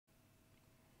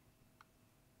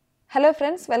Hello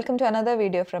friends, welcome to another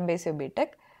video from Basic BTech.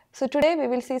 So today we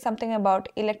will see something about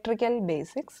electrical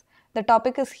basics. The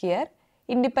topic is here,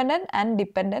 independent and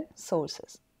dependent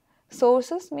sources.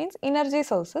 Sources means energy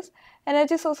sources.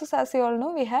 Energy sources, as you all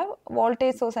know, we have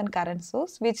voltage source and current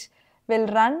source which will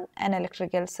run an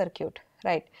electrical circuit,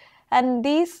 right? And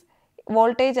these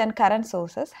voltage and current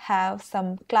sources have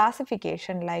some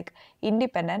classification like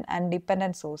independent and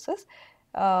dependent sources.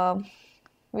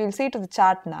 We will see to the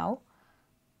chart now.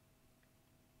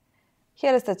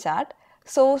 Here is the chart.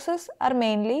 Sources are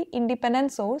mainly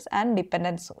independent source and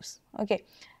dependent source. Okay,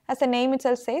 as the name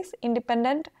itself says,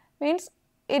 independent means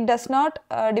it does not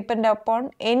depend upon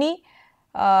any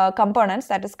components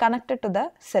that is connected to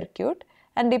the circuit,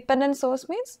 and dependent source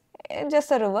means just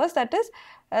the reverse, that is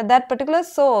that particular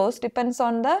source depends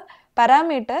on the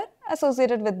parameter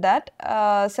associated with that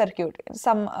circuit.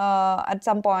 At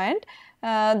some point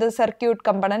the circuit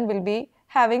component will be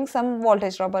having some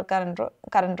voltage drop or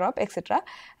current drop, etc.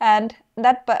 And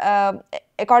that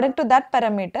according to that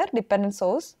parameter, dependent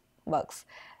source works.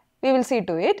 We will see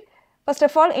to it. First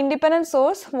of all, independent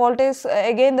source, voltage,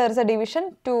 again there is a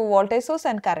division to voltage source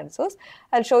and current source.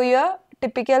 I will show you a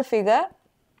typical figure,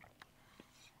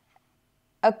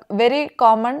 a very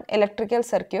common electrical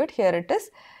circuit. Here it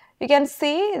is. You can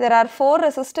see there are 4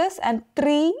 resistors and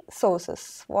 3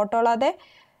 sources. What all are they?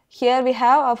 Here we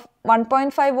have a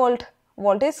 1.5 volt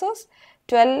voltage source,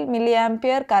 12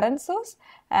 milliampere current source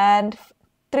and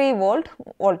 3 volt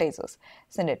voltage source,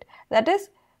 isn't it? That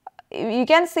is, you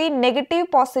can see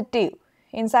negative positive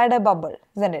inside a bubble,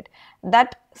 isn't it?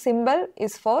 That symbol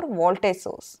is for voltage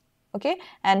source, okay?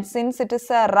 And since it is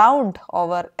a round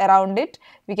over around it,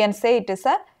 we can say it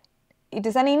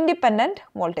is an independent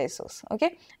voltage source,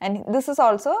 okay? And this is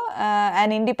also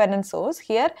an independent source.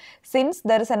 Here, since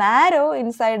there is an arrow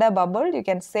inside a bubble, you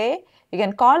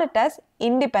can call it as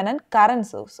independent current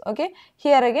source, okay?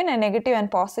 Here again a negative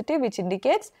and positive which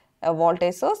indicates a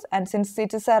voltage source, and since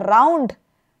it is a round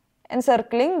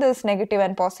encircling this negative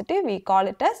and positive, we call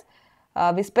it as,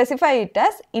 we specify it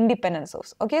as independent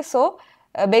source, okay? So,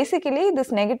 basically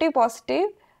this negative positive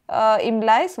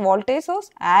implies voltage source,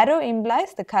 arrow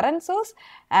implies the current source,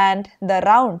 and the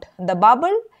round, the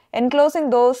bubble enclosing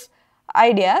those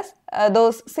ideas,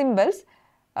 those symbols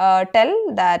tell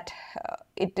that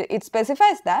it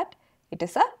specifies that it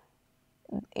is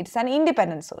an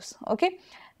independent source, okay?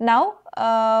 Now,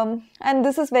 and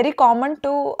this is very common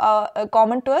to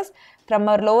us from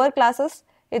our lower classes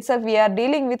itself. We are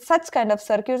dealing with such kind of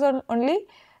circuits only,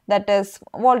 that is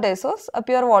voltage source, a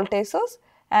pure voltage source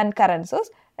and current source.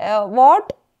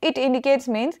 What it indicates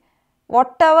means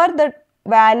whatever the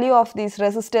value of these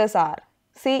resistors are.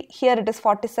 See, here it is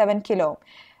 47 kilo ohm.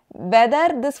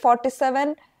 Whether this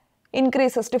 47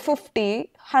 increases to 50,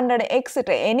 100,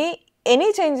 etc.,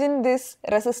 any change in this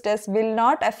resistors will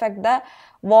not affect the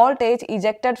voltage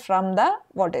ejected from the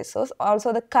voltage source,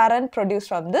 also the current produced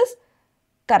from this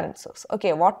current source.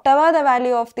 Okay, whatever the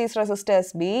value of these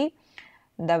resistors be,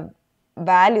 the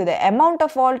amount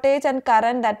of voltage and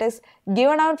current that is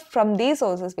given out from these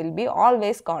sources will be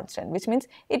always constant, which means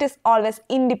it is always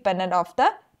independent of the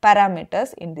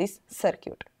parameters in this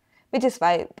circuit, which is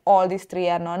why all these 3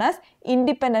 are known as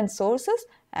independent sources,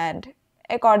 and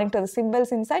according to the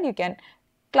symbols inside you can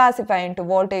classify into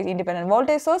voltage, independent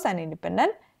voltage source and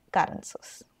independent current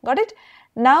source. Got it?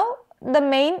 Now the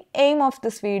main aim of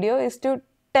this video is to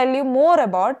tell you more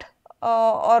about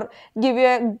or give you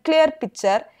a clear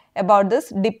picture about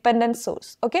this dependent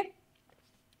source, okay?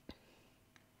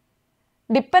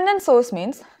 Dependent source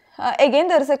means, again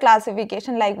there is a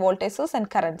classification like voltage source and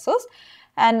current source,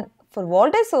 and for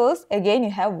voltage source again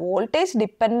you have voltage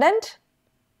dependent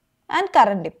and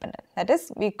current dependent, that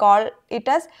is we call it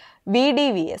as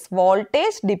VDVS,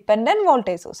 voltage dependent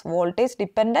voltage source, voltage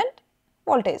dependent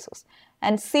voltage source,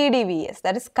 and CDVS,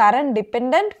 that is current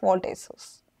dependent voltage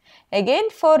source. Again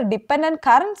for dependent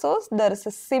current source there is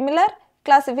a similar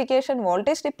classification,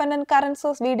 voltage dependent current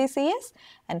source VDCS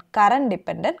and current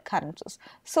dependent current source.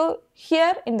 So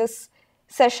here in this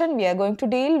session we are going to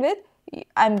deal with,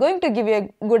 I am going to give you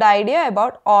a good idea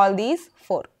about all these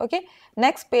 4, okay?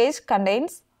 Next page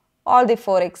contains all the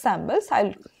 4 examples. I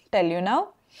will tell you now.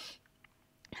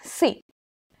 See,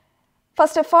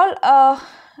 first of all,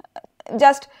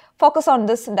 just focus on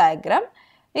this diagram.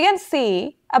 You can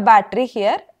see a battery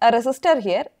here, a resistor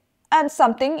here, and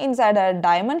something inside a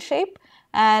diamond shape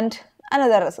and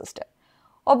another resistor.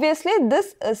 Obviously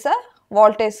this is a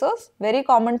voltage source, very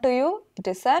common to you. It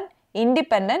is an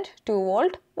independent 2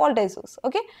 volt voltage source,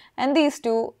 okay? And these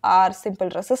 2 are simple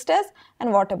resistors.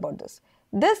 And what about this?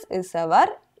 This is our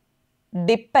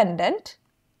dependent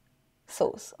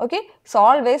source. Okay, so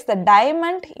always the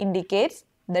diamond indicates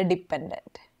the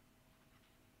dependent.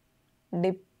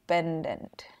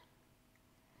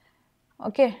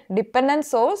 Okay, dependent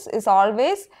source is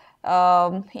always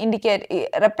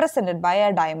represented by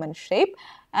a diamond shape,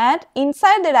 and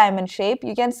inside the diamond shape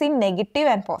you can see negative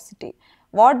and positive.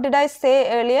 What did I say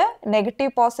earlier?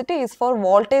 Negative, positive is for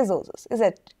voltage sources, is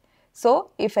it?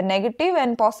 So if a negative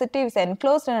and positive is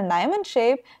enclosed in a diamond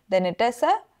shape, then it is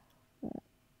a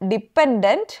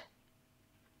dependent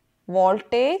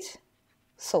voltage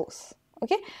source.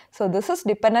 Okay, so this is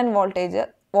dependent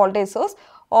voltage source.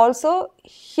 Also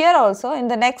here also in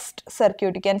the next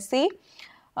circuit you can see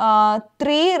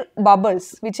 3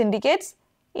 bubbles which indicates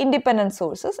independent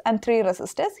sources and 3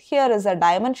 resistors. Here is a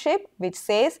diamond shape which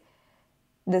says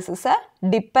this is a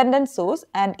dependent source,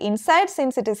 and inside,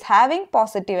 since it is having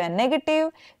positive and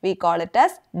negative, we call it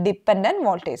as dependent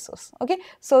voltage source. Okay,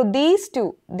 so these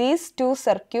two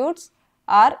circuits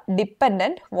are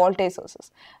dependent voltage sources.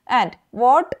 And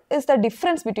what is the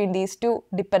difference between these two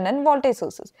dependent voltage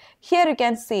sources? Here you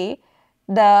can see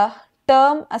the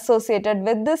term associated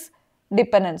with this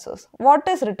dependent source. What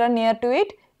is written near to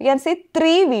it? You can see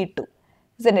 3V2,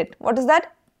 isn't it? What is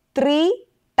that? 3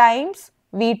 times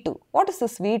V2. What is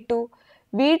this V2?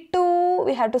 V2,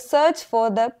 we have to search for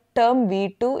the term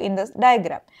V2 in this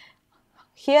diagram.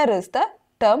 Here is the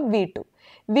term V2.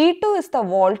 V2 is the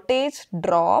voltage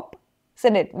drop,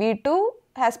 isn't it? V2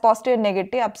 has positive and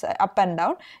negative up and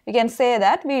down. You can say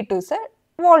that V2 is a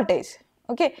voltage.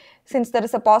 Okay, since there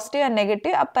is a positive and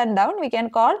negative up and down, we can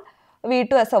call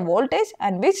V2 as a voltage.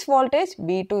 And which voltage?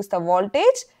 V2 is the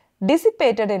voltage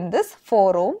dissipated in this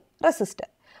 4 ohm resistor.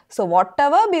 So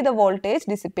whatever be the voltage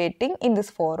dissipating in this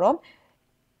 4 ohm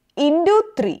into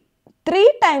 3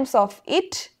 times of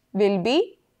it will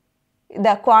be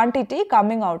the quantity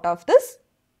coming out of this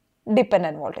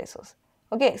dependent voltage source.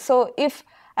 Okay, so if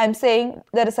I am saying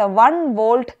there is a 1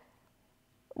 volt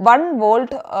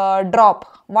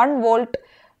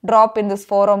drop in this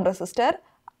 4 ohm resistor,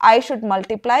 I should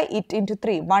multiply it into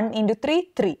 3. 1 into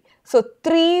 3, 3. So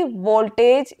 3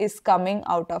 voltage is coming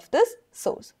out of this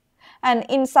source. And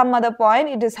in some other point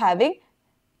it is having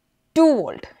 2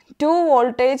 volt. 2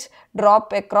 voltage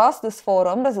drop across this 4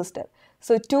 ohm resistor.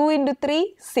 So 2 into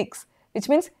 3, 6, which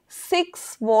means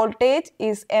 6 voltage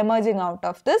is emerging out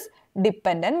of this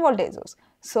dependent voltage source.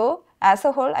 So as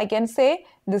a whole I can say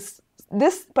this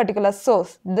particular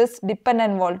source, this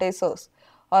dependent voltage source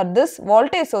or this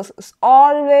voltage source is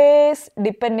always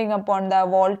depending upon the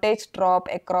voltage drop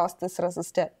across this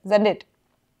resistor, isn't it?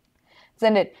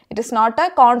 Isn't it? It is not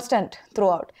a constant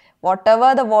throughout.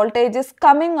 Whatever the voltage is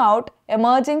coming out,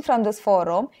 emerging from this 4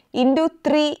 ohm into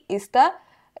 3 is the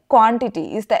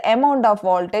quantity, is the amount of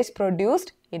voltage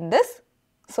produced in this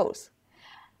source.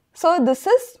 So this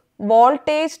is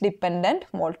voltage dependent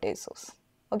voltage source.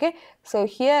 Okay, so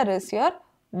here is your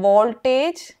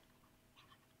voltage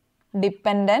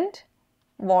dependent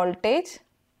voltage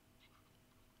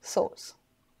source.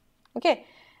 Okay,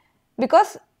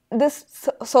 because this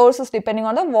source is depending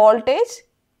on the voltage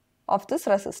of this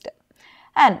resistor.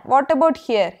 And what about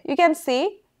here? You can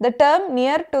see the term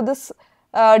near to this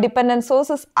dependent source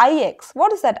is Ix.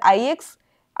 What is that Ix?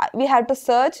 We have to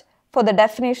search for the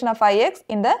definition of Ix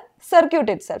in the circuit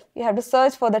itself. You have to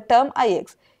search for the term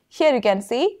Ix. Here you can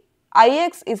see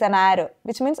Ix is an arrow,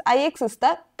 which means Ix is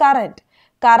the current.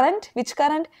 Current, which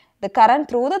current? The current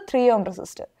through the 3 ohm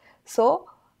resistor. So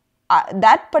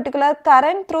that particular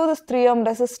current through this 3 ohm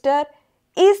resistor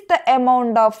is the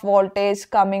amount of voltage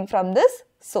coming from this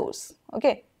source.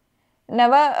 Okay,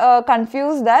 never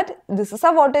confuse that this is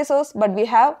a voltage source but we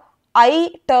have I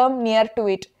term near to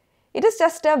it. It is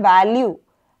just a value.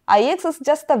 Ix is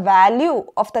just the value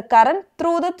of the current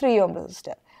through the 3 ohm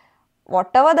resistor.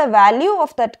 Whatever the value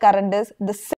of that current is,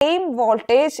 the same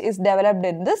voltage is developed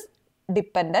in this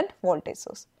dependent voltage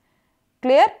source.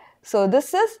 Clear? So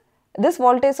this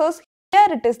voltage source, here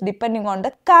it is depending on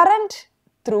the current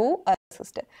through a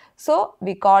resistor. So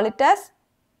we call it as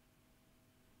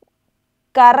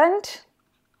current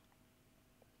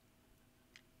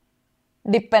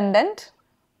dependent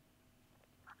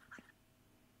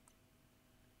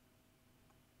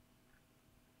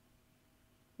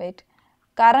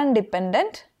current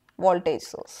dependent voltage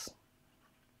source.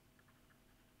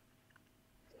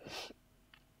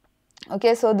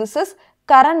 Okay, so this is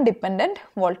current dependent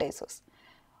voltage source.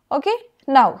 Okay,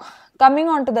 now coming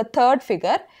on to the third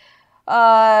figure,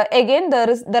 again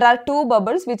there are 2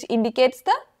 bubbles which indicates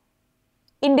the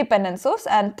independent source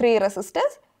and 3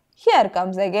 resistors. Here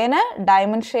comes again a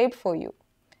diamond shape for you,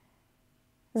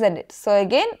 isn't it? So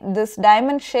again this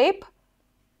diamond shape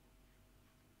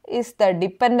is the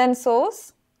dependent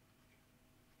source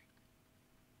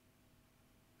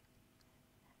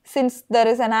since there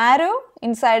is an arrow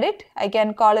inside it, I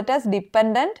can call it as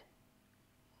dependent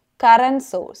current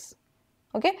source.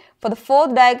 Okay, for the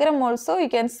fourth diagram also you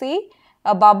can see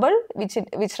a bubble which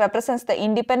represents the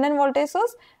independent voltage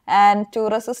source and two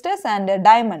resistors and a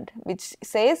diamond which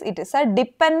says it is a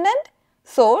dependent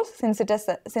source. Since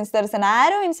there is an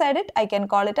arrow inside it, I can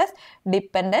call it as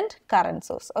dependent current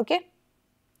source. Okay.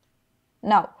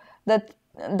 Now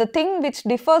the thing which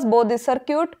differs both the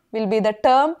circuit will be the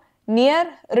term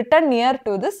written near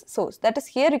to this source. That is,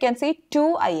 here you can see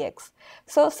 2Ix.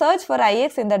 So search for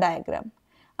Ix in the diagram.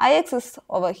 Ix is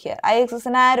over here. Ix is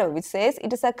an arrow which says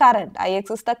it is a current.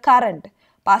 Ix is the current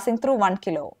passing through 1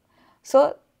 kilo ohm.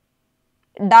 So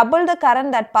double the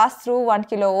current that passed through 1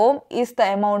 kilo ohm is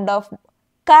the amount of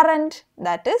current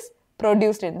that is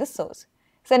produced in this source.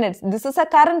 So this is a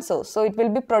current source, so it will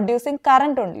be producing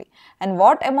current only. And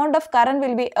what amount of current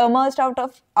will be emerged out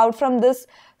from this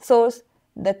source?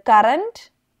 The current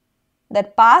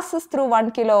that passes through 1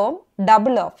 kilo ohm,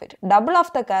 double of it. Double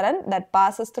of the current that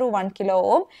passes through 1 kilo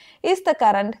ohm is the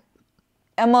current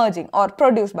emerging or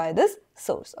produced by this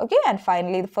source. Okay, and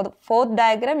finally for the fourth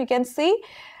diagram you can see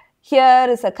here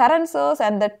is a current source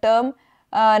and the term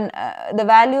the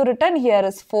value written here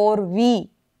is 4V.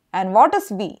 And what is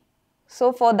V?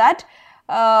 So for that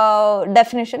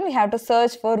definition we have to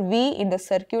search for V in the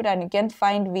circuit, and you can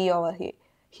find V over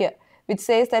here which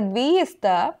says that V is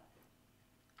the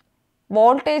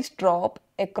voltage drop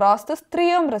across this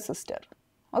 3 ohm resistor.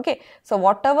 Okay, so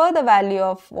whatever the value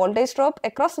of voltage drop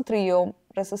across the 3 ohm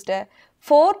resistor,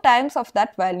 4 times of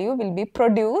that value will be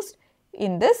produced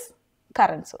in this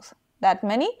current source. That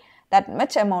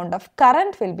much amount of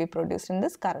current will be produced in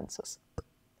this current source.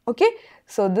 Okay,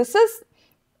 so this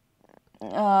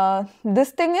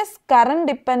thing is current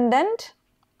dependent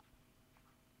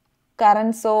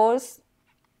current source,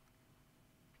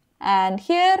 and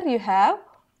here you have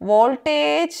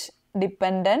voltage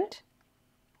dependent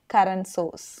current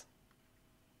source.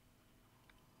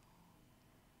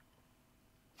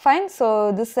 Fine.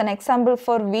 So this is an example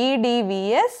for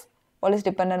VDVS, voltage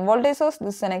dependent voltage source.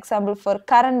 This is an example for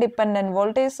current dependent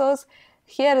voltage source.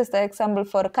 Here is the example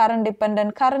for current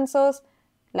dependent current source.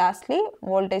 Lastly,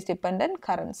 voltage dependent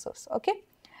current source. Okay.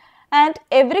 And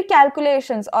every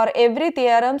calculations or every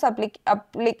theorems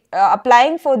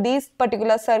applying for these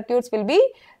particular circuits will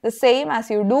be the same as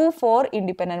you do for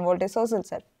independent voltage source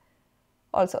itself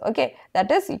also. Okay, that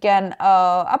is, you can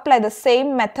apply the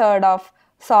same method of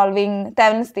solving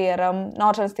Thevenin's theorem,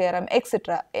 Norton's theorem,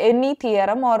 etc. Any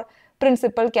theorem or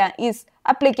principle is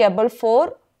applicable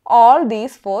for all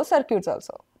these 4 circuits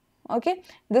also. Okay,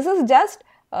 this is just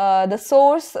the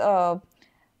source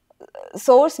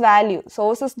value.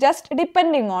 Source is just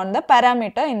depending on the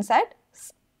parameter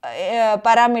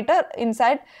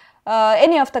inside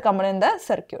any of the component in the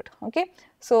circuit. Okay,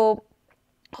 so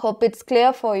hope it's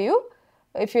clear for you.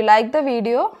 If you like the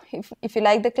video, if you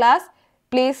like the class,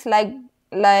 please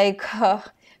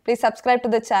please subscribe to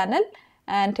the channel.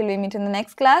 And till we meet in the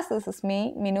next class, this is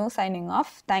me, Minu, signing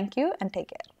off. Thank you and take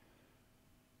care.